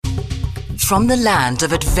From the land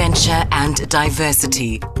of adventure and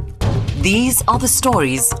diversity, these are the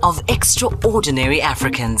stories of extraordinary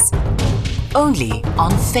Africans, only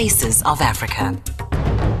on Faces of Africa.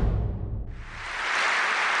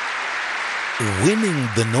 Winning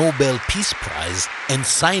the Nobel Peace Prize and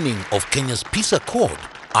signing of Kenya's peace accord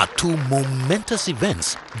are two momentous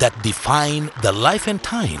events that define the life and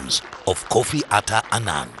times of Kofi Atta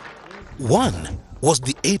Annan. One was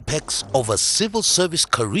the apex of a civil service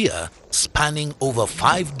career spanning over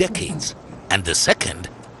 5 decades, and the second,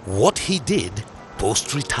 what he did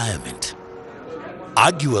post-retirement.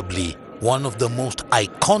 Arguably one of the most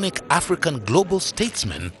iconic African global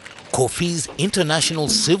statesmen, Kofi's international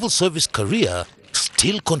civil service career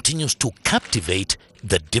still continues to captivate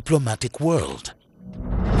the diplomatic world.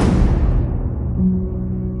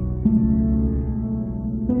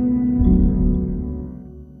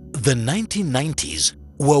 The 1990s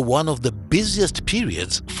were one of the busiest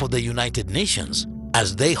periods for the United Nations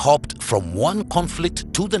as they hopped from one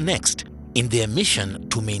conflict to the next in their mission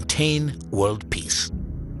to maintain world peace.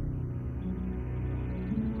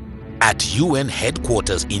 At UN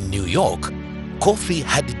headquarters in New York, Kofi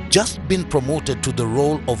had just been promoted to the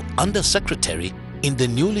role of Under-Secretary in the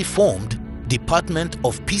newly formed Department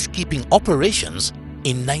of Peacekeeping Operations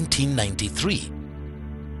in 1993.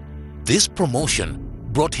 This promotion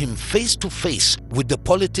brought him face to face with the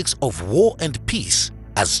politics of war and peace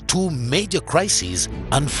as two major crises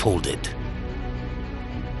unfolded.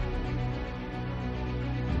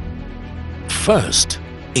 First,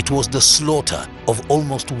 it was the slaughter of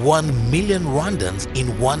almost 1 million Rwandans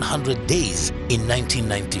in 100 days in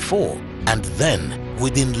 1994, and then,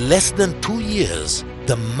 within less than 2 years,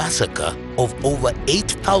 the massacre of over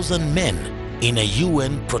 8,000 men in a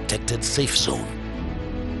UN-protected safe zone.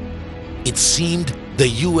 It seemed the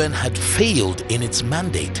UN had failed in its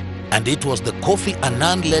mandate, and it was the Kofi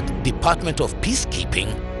Annan-led Department of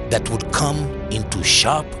Peacekeeping that would come into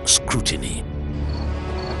sharp scrutiny.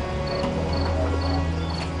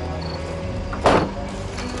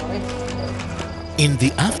 In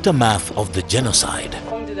the aftermath of the genocide,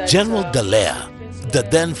 General Dallaire, the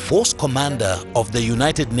then force commander of the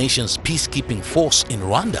United Nations Peacekeeping Force in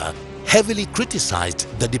Rwanda, heavily criticized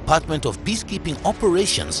the Department of Peacekeeping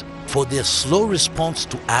Operations for their slow response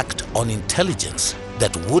to act on intelligence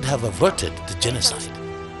that would have averted the genocide.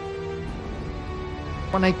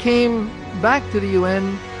 When I came back to the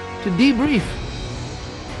UN to debrief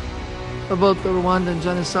about the Rwandan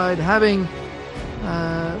genocide, having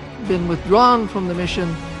been withdrawn from the mission,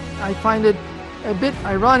 I find it a bit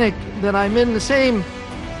ironic that I'm in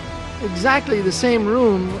exactly the same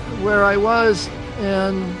room where I was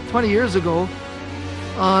 20 years ago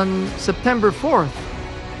on September 4th.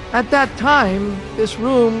 At that time, this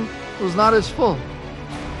room was not as full.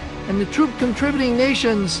 And the troop contributing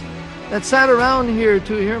nations that sat around here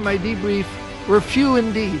to hear my debrief were few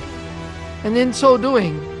indeed. And in so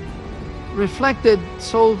doing, reflected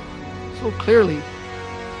so clearly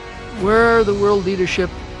where the world leadership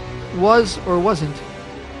was or wasn't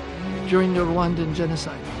during the Rwandan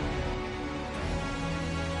genocide.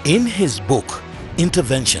 In his book,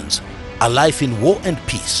 Interventions, A Life in War and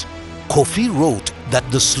Peace, Kofi wrote that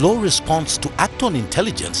the slow response to act on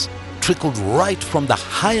intelligence trickled right from the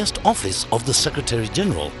highest office of the Secretary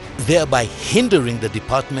General, thereby hindering the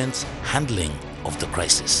department's handling of the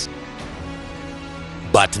crisis.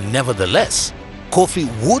 But nevertheless, Kofi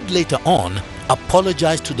would later on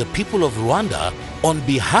apologize to the people of Rwanda on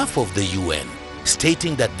behalf of the UN,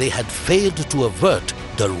 stating that they had failed to avert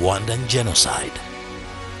the Rwandan genocide.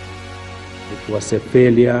 It was a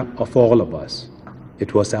failure of all of us.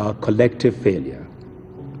 It was our collective failure.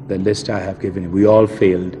 The list I have given you, we all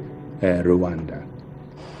failed Rwanda.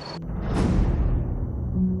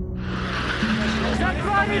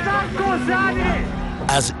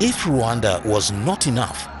 As if Rwanda was not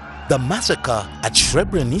enough, the massacre at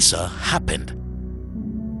Srebrenica happened.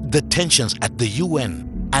 The tensions at the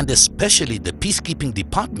UN, and especially the peacekeeping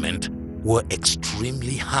department, were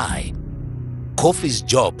extremely high. Kofi's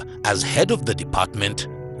job as head of the department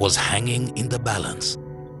was hanging in the balance.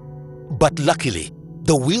 But luckily,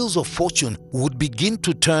 the wheels of fortune would begin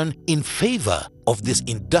to turn in favor of this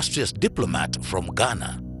industrious diplomat from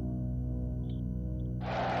Ghana.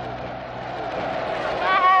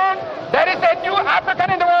 There is a new African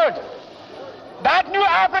in the world. That new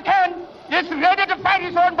African is ready to fight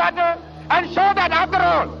his own battle and show that after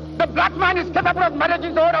all, the black man is capable of managing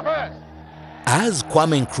his own affairs. As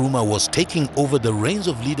Kwame Nkrumah was taking over the reins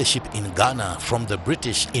of leadership in Ghana from the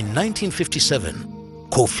British in 1957,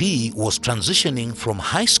 Kofi was transitioning from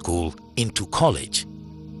high school into college.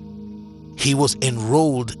 He was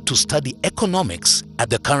enrolled to study economics at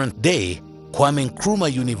the current day Kwame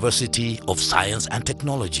Nkrumah University of Science and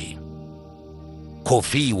Technology.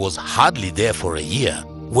 Kofi was hardly there for a year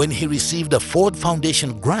when he received a Ford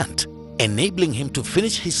Foundation grant, enabling him to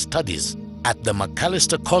finish his studies at the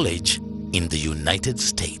Macalester College in the United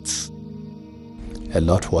States. A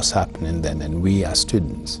lot was happening then, and we as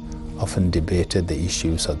students often debated the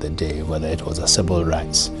issues of the day, whether it was a civil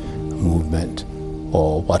rights movement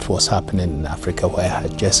or what was happening in Africa, where I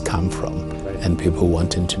had just come from, and people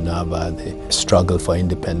wanting to know about the struggle for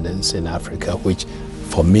independence in Africa, which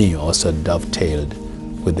for me also dovetailed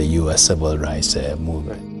with the US civil rights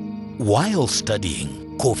movement. While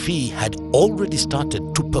studying, Kofi had already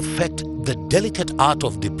started to perfect the delicate art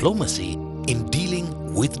of diplomacy in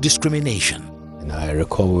dealing with discrimination. And I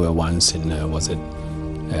recall we were once in,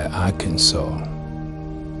 Arkansas.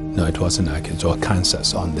 No, it wasn't Arkansas,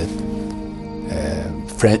 Kansas, on the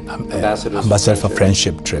Ambassador for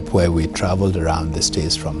Friendship trip, where we traveled around the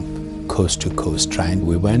states from coast to coast.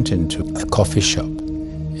 We went into a coffee shop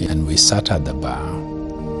and we sat at the bar,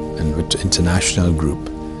 and with an international group,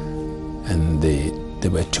 and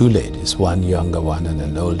there were two ladies, one younger one and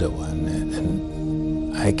an older one,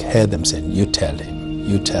 and I heard them saying, "You tell him,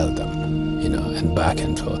 you tell them," you know, and back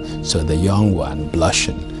and forth. So the young one,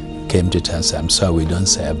 blushing, came to tell us, "I'm sorry, we don't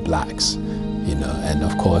serve blacks," you know. And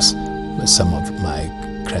of course, some of my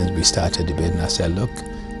friends, we started debating. I said, "Look,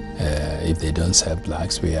 if they don't serve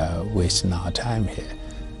blacks, we are wasting our time here."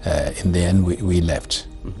 In the end, we left.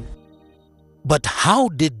 But how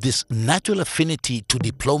did this natural affinity to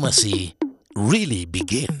diplomacy really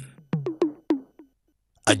begin?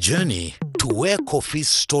 A journey to where Kofi's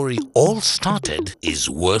story all started is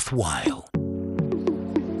worthwhile.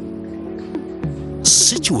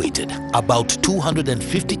 Situated about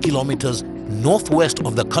 250 kilometers northwest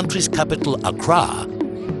of the country's capital, Accra,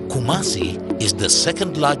 Kumasi is the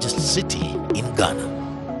second largest city in Ghana.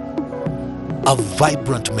 A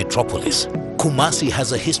vibrant metropolis, Kumasi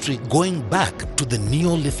has a history going back to the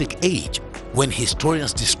Neolithic age, when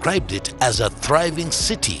historians described it as a thriving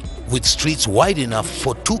city with streets wide enough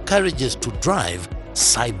for two carriages to drive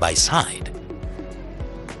side by side.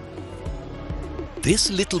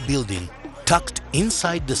 This little building, tucked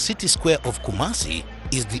inside the city square of Kumasi,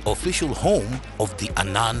 is the official home of the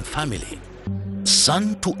Annan family.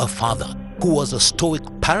 Son to a father who was a stoic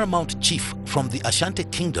paramount chief from the Ashanti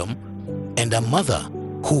Kingdom and a mother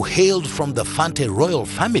who hailed from the Fante royal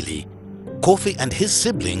family, Kofi and his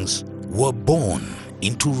siblings were born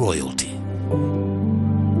into royalty.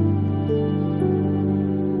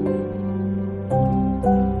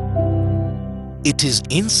 It is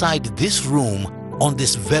inside this room, on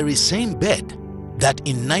this very same bed, that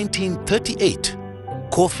in 1938,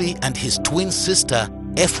 Kofi and his twin sister,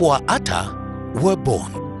 Kofi Atta, were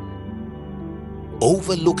born.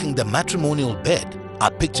 Overlooking the matrimonial bed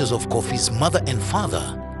are pictures of Kofi's mother and father,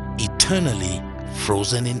 eternally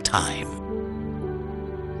frozen in time.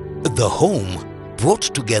 The home brought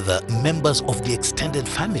together members of the extended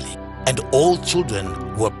family, and all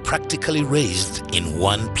children were practically raised in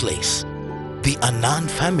one place. The Annan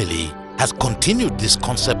family has continued this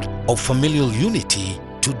concept of familial unity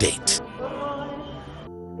to date.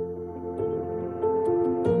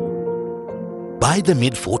 By the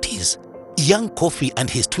mid-40s, young Kofi and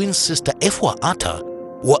his twin sister Kofi Atta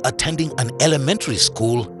were attending an elementary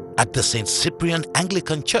school at the St. Cyprian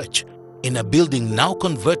Anglican Church in a building now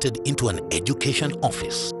converted into an education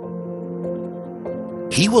office.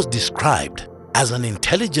 He was described as an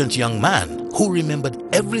intelligent young man who remembered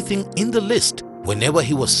everything in the list whenever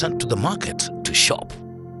he was sent to the market to shop.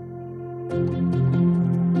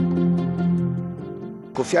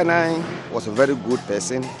 Kofi Annan was a very good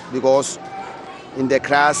person because in the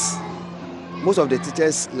class, most of the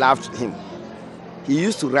teachers loved him. He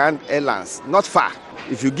used to run errands, not far.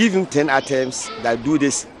 If you give him 10 items that do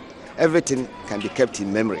this, everything can be kept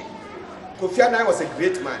in memory. Kofi Annan was a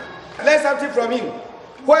great man. Learn something from him.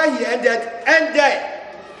 Where he ended, end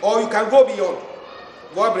there, or you can go beyond.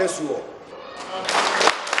 God bless you all.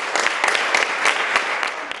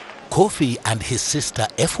 Kofi and his sister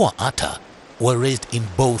Kofi Atta were raised in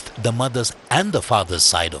both the mother's and the father's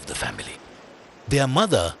side of the family. Their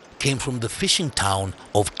mother came from the fishing town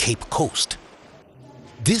of Cape Coast.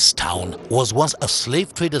 This town was once a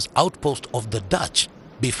slave traders' outpost of the Dutch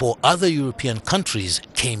before other European countries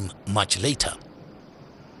came much later.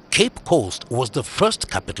 Cape Coast was the first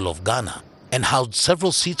capital of Ghana and housed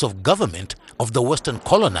several seats of government of the Western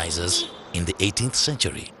colonizers in the 18th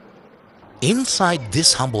century. Inside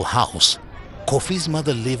this humble house, Kofi's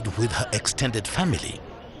mother lived with her extended family.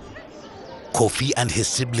 Kofi and his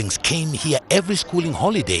siblings came here every schooling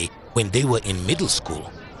holiday when they were in middle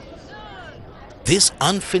school. This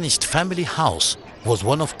unfinished family house was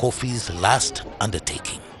one of Kofi's last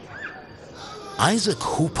undertaking. Isaac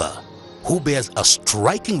Hooper, who bears a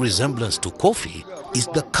striking resemblance to Kofi, is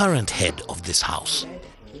the current head of this house.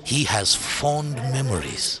 He has fond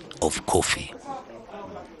memories of Kofi.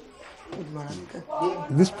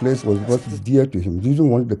 This place was dear to him. He didn't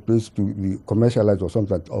want the place to be commercialized or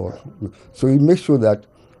something. So he makes sure that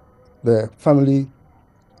the family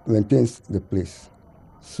maintains the place.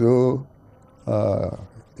 So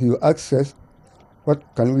he will ask us, what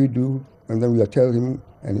can we do? And then we will tell him,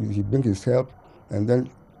 and he brings his help, and then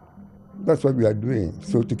that's what we are doing.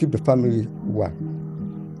 So to keep the family one.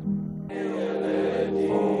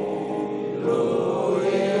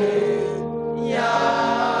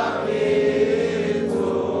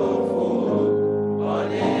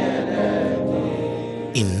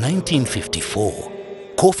 In 1954,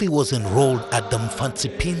 Kofi was enrolled at the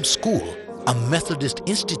Mfantsipim School, a Methodist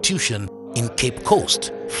institution in Cape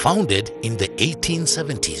Coast, founded in the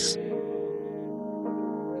 1870s.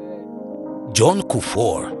 John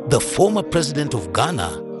Kufuor, the former president of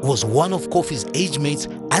Ghana, was one of Kofi's age mates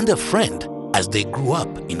and a friend as they grew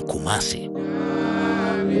up in Kumasi.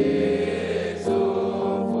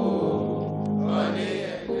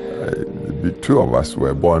 The two of us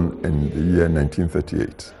were born in the year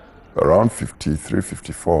 1938. Around 53,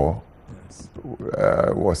 54,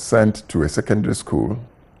 was sent to a secondary school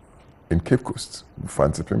in Cape Coast,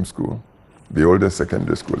 Mfantsipim School, the oldest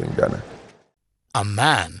secondary school in Ghana. A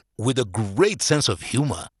man with a great sense of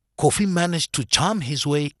humor, Kofi managed to charm his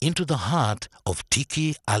way into the heart of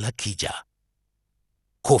Tiki Alakija.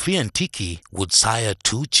 Kofi and Tiki would sire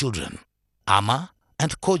 2 children, Ama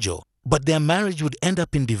and Kojo, but their marriage would end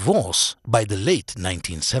up in divorce by the late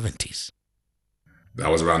 1970s. That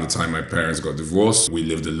was around the time my parents got divorced. We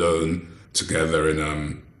lived alone together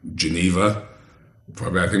in Geneva.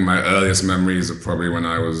 Probably, I think my earliest memories are probably when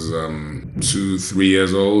I was 2, 3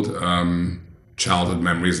 years old. Childhood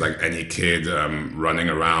memories like any kid, running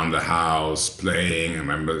around the house, playing. I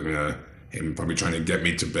remember, him probably trying to get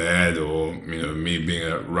me to bed, or, me being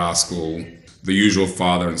a rascal. The usual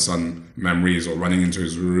father and son memories, or running into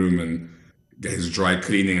his room and get his dry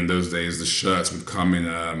cleaning. In those days, the shirts would come in,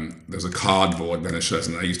 there's a cardboard then a shirt,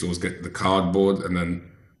 and I used to always get the cardboard, and then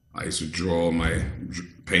I used to draw my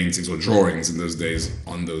paintings or drawings in those days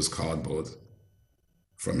on those cardboard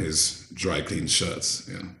from his dry clean shirts.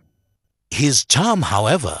 Yeah. His charm,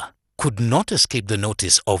 however, could not escape the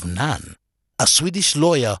notice of Nan, a Swedish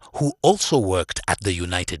lawyer who also worked at the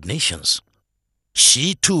United Nations.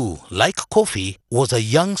 She too, like Kofi, was a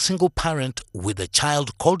young single parent with a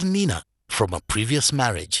child called Nina from a previous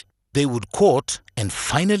marriage. They would court and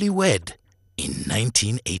finally wed in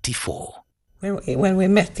 1984. When we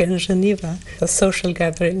met in Geneva, a social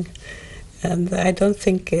gathering, and I don't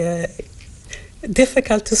think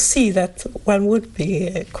difficult to see that one would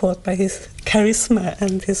be caught by his charisma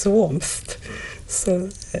and his warmth. So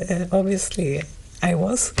obviously I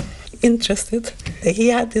was interested. He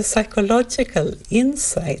had this psychological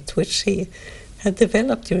insight which he had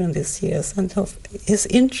developed during these years, and of his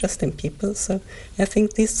interest in people. So I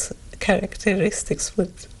think these characteristics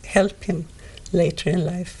would help him later in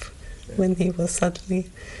life when he was suddenly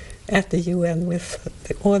at the UN with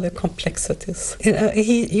all the complexities.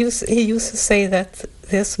 He used to say that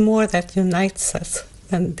there's more that unites us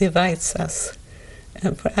than divides us.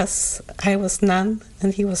 And for us, I was Nan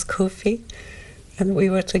and he was Kofi. And we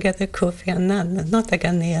were together, Kofi and Nan, not a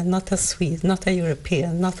Ghanaian, not a Swede, not a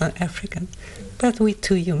European, not an African, but we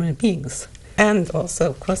 2 human beings. And also,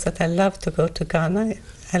 of course, that I love to go to Ghana.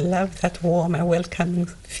 I love that warm and welcoming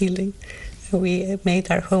feeling. We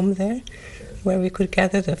made our home there, where we could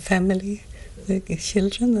gather the family, the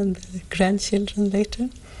children and the grandchildren later.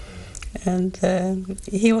 And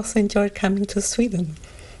he also enjoyed coming to Sweden,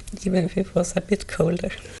 even if it was a bit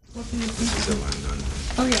colder.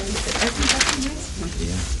 Oh yeah, I think that's a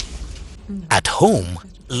nice one. At home,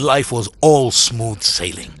 life was all smooth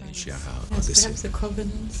sailing. Perhaps the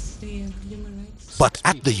covenants, the human rights. But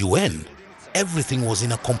at the UN, everything was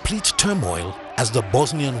in a complete turmoil as the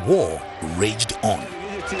Bosnian War raged on.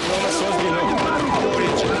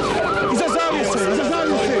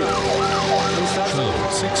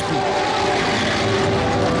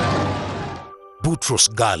 Boutros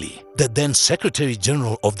Ghali, the then Secretary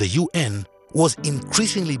General of the UN, was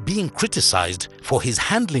increasingly being criticized for his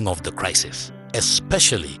handling of the crisis,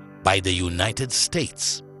 especially by the United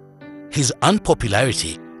States. His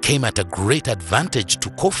unpopularity came at a great advantage to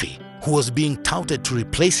Kofi, who was being touted to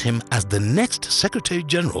replace him as the next Secretary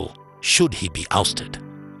General should he be ousted.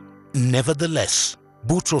 Nevertheless,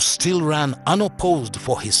 Boutros still ran unopposed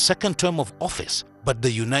for his second term of office but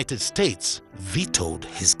the United States vetoed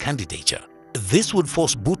his candidature. This would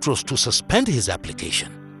force Boutros to suspend his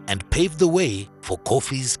application and pave the way for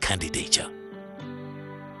Kofi's candidature.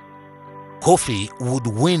 Kofi would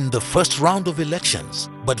win the first round of elections,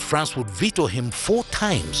 but France would veto him 4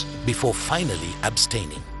 times before finally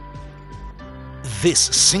abstaining. This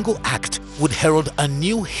single act would herald a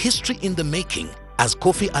new history in the making, as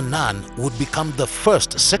Kofi Annan would become the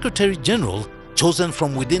first Secretary General chosen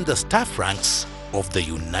from within the staff ranks of the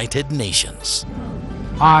United Nations.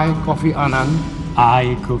 I, Kofi Annan,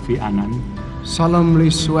 I, Kofi Annan, solemnly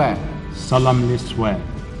swear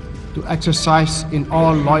to exercise in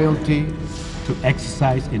all loyalty,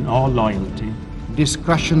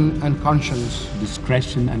 discretion and conscience,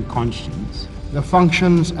 the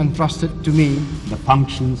functions entrusted to me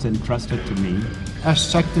as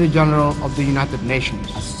Secretary General of the United Nations.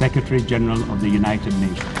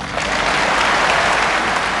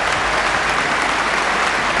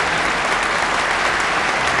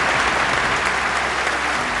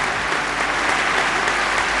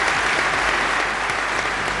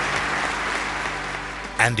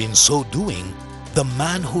 And in so doing, the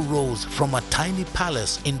man who rose from a tiny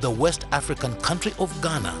palace in the West African country of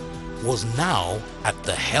Ghana was now at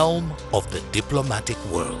the helm of the diplomatic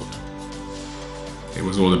world. It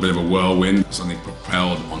was all a bit of a whirlwind, something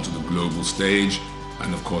propelled onto the global stage,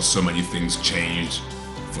 and of course so many things changed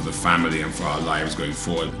for the family and for our lives going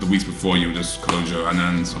forward. The weeks before you were just Kojo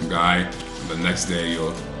Annan, some guy, and the next day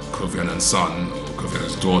you're Kofi Annan's son or Kofi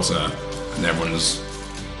Annan's daughter, and everyone's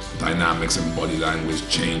dynamics and body language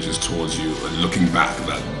changes towards you, and looking back,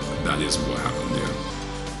 that is what happened, yeah.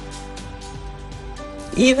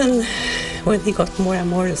 Even when he got more and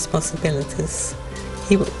more responsibilities,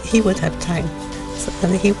 he would have time. So,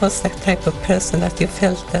 and he was that type of person that you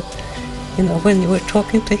felt that, you know, when you were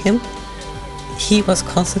talking to him, he was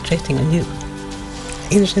concentrating on you.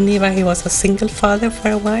 In Geneva, he was a single father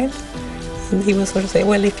for a while, and he would sort of say,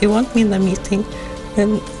 well, if you want me in a meeting, then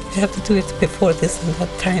you have to do it before this and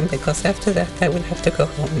that time, because after that I will have to go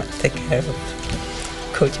home and take care of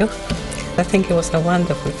Kojo. I think he was a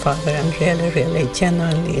wonderful father and really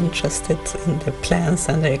genuinely interested in their plans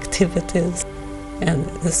and their activities, and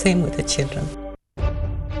the same with the children.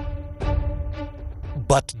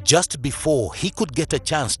 But just before he could get a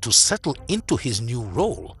chance to settle into his new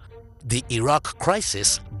role, the Iraq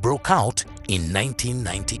crisis broke out in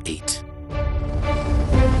 1998.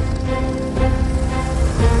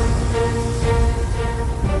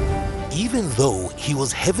 Even though he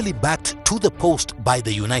was heavily backed to the post by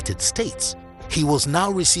the United States, he was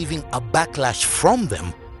now receiving a backlash from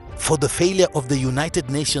them for the failure of the United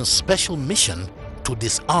Nations special mission to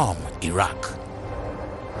disarm Iraq.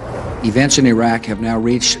 Events in Iraq have now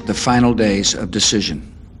reached the final days of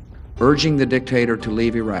decision, urging the dictator to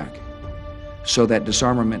leave Iraq so that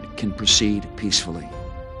disarmament can proceed peacefully.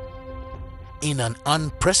 In an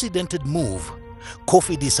unprecedented move,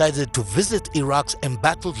 Kofi decided to visit Iraq's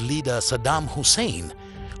embattled leader Saddam Hussein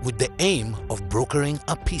with the aim of brokering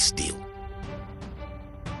a peace deal.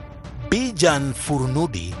 Bijan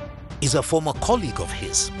Furunudi is a former colleague of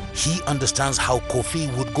his. He understands how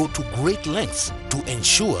Kofi would go to great lengths to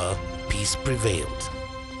ensure peace prevailed.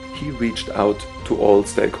 He reached out to all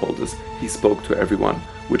stakeholders. He spoke to everyone,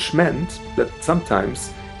 which meant that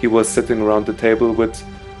sometimes he was sitting around the table with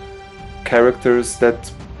characters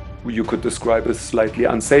that you could describe as slightly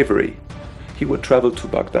unsavory. He would travel to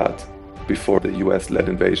Baghdad before the US-led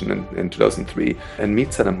invasion in 2003 and meet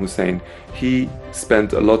Saddam Hussein. He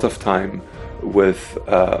spent a lot of time with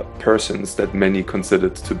persons that many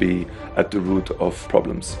considered to be at the root of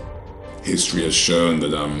problems. History has shown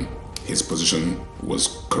that his position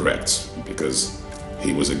was correct, because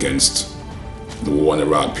he was against the war in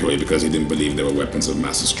Iraq purely because he didn't believe there were weapons of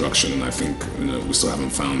mass destruction, and I think we still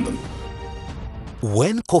haven't found them.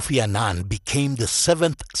 When Kofi Annan became the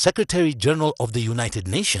 7th Secretary General of the United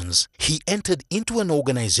Nations, he entered into an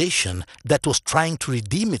organization that was trying to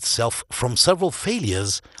redeem itself from several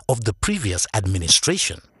failures of the previous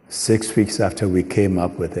administration. 6 weeks after we came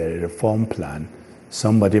up with a reform plan,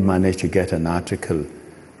 somebody managed to get an article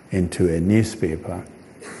into a newspaper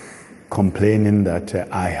complaining that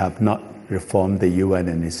I have not reformed the UN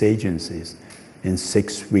and its agencies in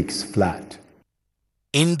 6 weeks flat.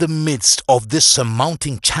 In the midst of this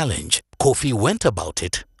surmounting challenge, Kofi went about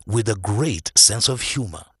it with a great sense of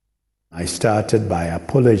humor. I started by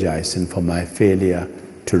apologizing for my failure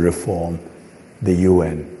to reform the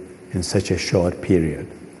UN in such a short period.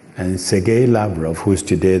 And Sergei Lavrov, who's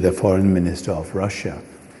today the foreign minister of Russia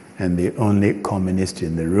and the only communist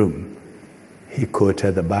in the room, he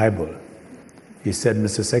quoted the Bible. He said,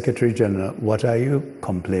 Mr. Secretary General, what are you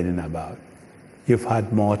complaining about? you've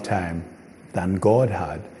had more time than God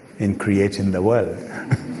had in creating the world.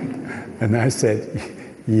 And I said,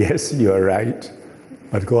 yes, you're right,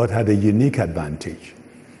 but God had a unique advantage.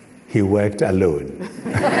 He worked alone.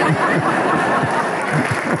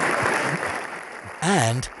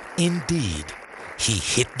 And indeed, he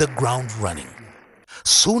hit the ground running.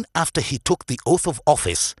 Soon after he took the oath of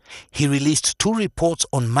office, he released 2 reports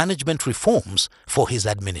on management reforms for his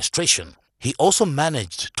administration. He also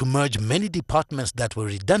managed to merge many departments that were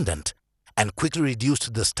redundant and quickly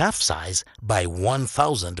reduced the staff size by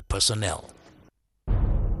 1,000 personnel.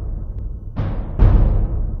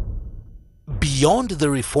 Beyond the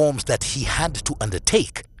reforms that he had to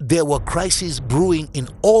undertake, there were crises brewing in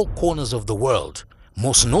all corners of the world,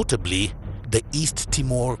 most notably the East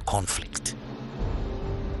Timor conflict.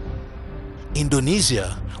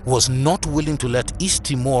 Indonesia was not willing to let East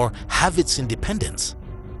Timor have its independence,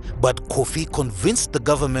 but Kofi convinced the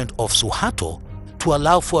government of Suharto to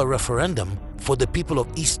allow for a referendum for the people of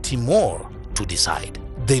East Timor to decide.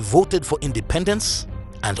 They voted for independence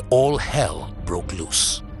and all hell broke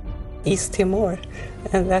loose. East Timor,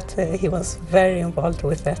 and that he was very involved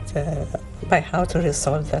with that, by how to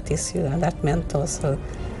resolve that issue, and that meant also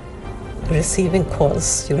receiving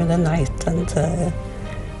calls during the night and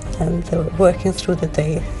working through the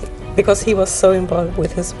day. Because he was so involved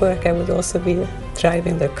with his work, I would also be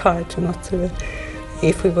driving the car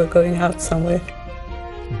if we were going out somewhere.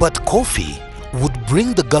 But Kofi would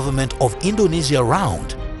bring the government of Indonesia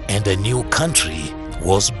around, and a new country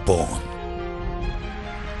was born.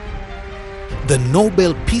 The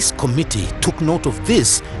Nobel Peace Committee took note of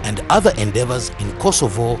this and other endeavors in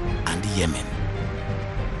Kosovo and Yemen.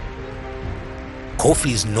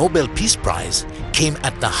 Kofi's Nobel Peace Prize came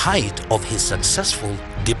at the height of his successful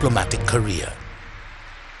diplomatic career.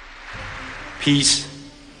 Peace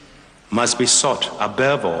must be sought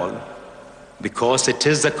above all because it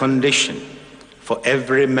is a condition for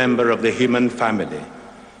every member of the human family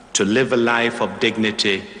to live a life of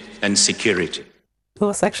dignity and security. It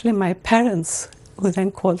was actually my parents who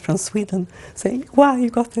then called from Sweden saying, wow, you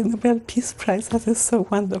got the Nobel Peace Prize, that is so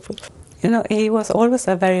wonderful. You know, he was always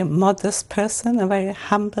a very modest person, a very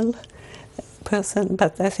humble person,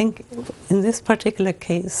 but I think in this particular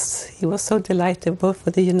case, he was so delighted both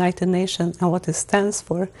for the United Nations and what it stands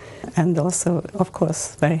for, and also, of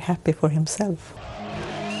course, very happy for himself.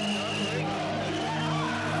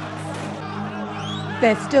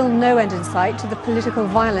 There's still no end in sight to the political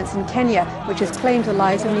violence in Kenya, which has claimed the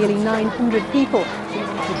lives of nearly 900 people.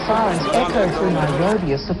 Sirens echo through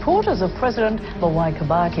Nairobi as supporters of President Mwai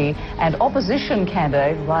Kibaki and opposition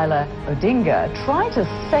candidate Raila Odinga try to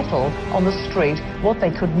settle on the street what they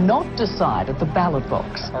could not decide at the ballot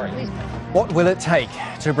box. What will it take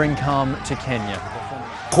to bring calm to Kenya?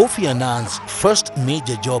 Kofi Annan's first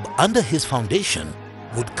major job under his foundation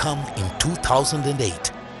would come in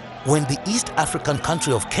 2008. When the East African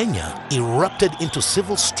country of Kenya erupted into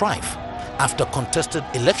civil strife after contested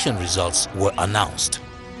election results were announced.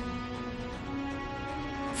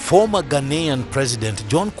 Former Ghanaian President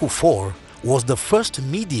John Kufuor was the first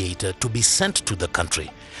mediator to be sent to the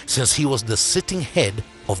country, since he was the sitting head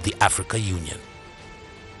of the Africa Union.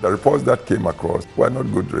 The reports that came across were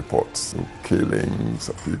not good reports. Killings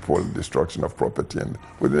of people, destruction of property, and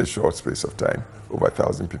within a short space of time, over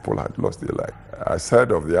 1,000 people had lost their life. As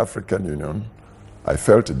head of the African Union, I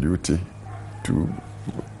felt a duty to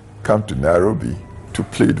come to Nairobi to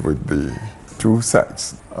plead with the two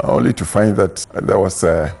sides, only to find that there was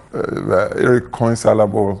a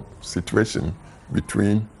irreconcilable situation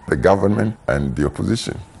between the government and the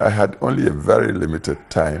opposition. I had only a very limited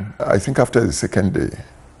time. I think after the second day,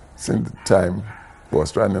 since the time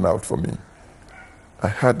was running out for me, I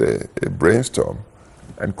had a brainstorm,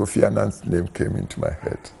 and Kofi Annan's name came into my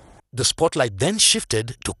head. The spotlight then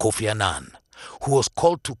shifted to Kofi Annan, who was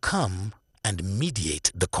called to come and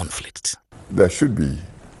mediate the conflict. There should be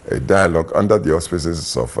a dialogue under the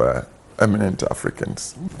auspices of eminent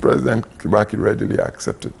Africans. President Kibaki readily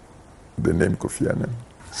accepted the name Kofi Annan.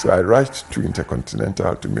 So I rushed to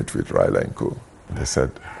Intercontinental to meet with Raila and co. They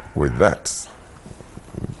said, with that,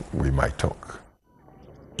 we might talk.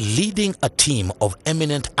 Leading a team of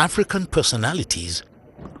eminent African personalities,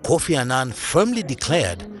 Kofi Annan firmly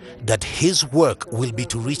declared that his work will be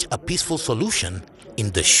to reach a peaceful solution in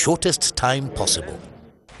the shortest time possible.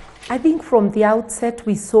 I think from the outset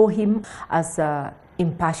we saw him as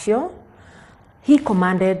impartial. He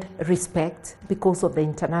commanded respect because of the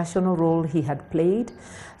international role he had played.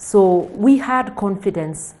 So we had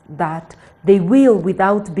confidence that they will,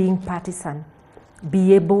 without being partisan,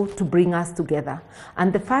 be able to bring us together.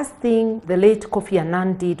 And the first thing the late Kofi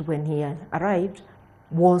Annan did when he arrived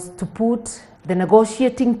was to put the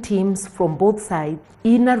negotiating teams from both sides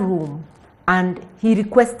in a room, and he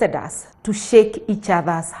requested us to shake each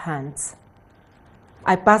other's hands.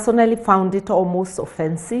 I personally found it almost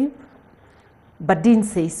offensive, but didn't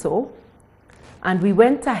say so. And we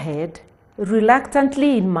went ahead,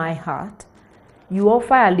 reluctantly in my heart. You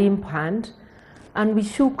offer a limp hand, and we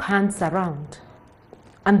shook hands around.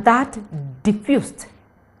 And that diffused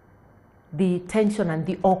the tension and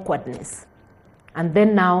the awkwardness. And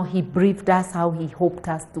then now he briefed us how he hoped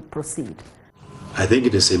us to proceed. I think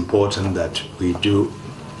it is important that we do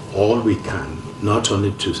all we can, not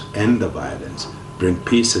only to end the violence, bring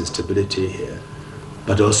peace and stability here,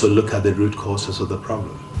 but also look at the root causes of the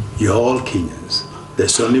problem. You're all Kenyans.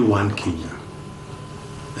 There's only one Kenya.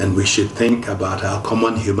 And we should think about our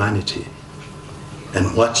common humanity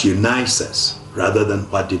and what unites us rather than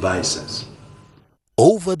what divides us.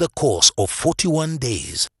 Over the course of 41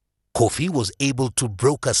 days, Kofi was able to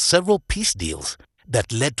broker several peace deals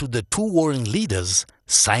that led to the two warring leaders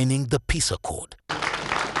signing the peace accord.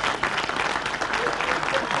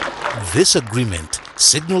 This agreement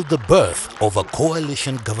signaled the birth of a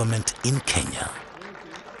coalition government in Kenya.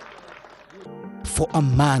 For a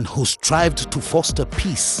man who strived to foster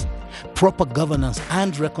peace, proper governance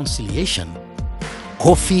and reconciliation,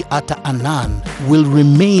 Kofi Atta Annan will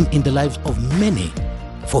remain in the lives of many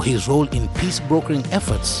for his role in peace brokering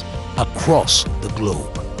efforts across the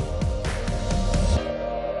globe.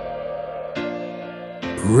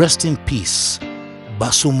 Rest in peace,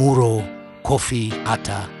 Basumuro Kofi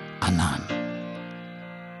Atta Annan.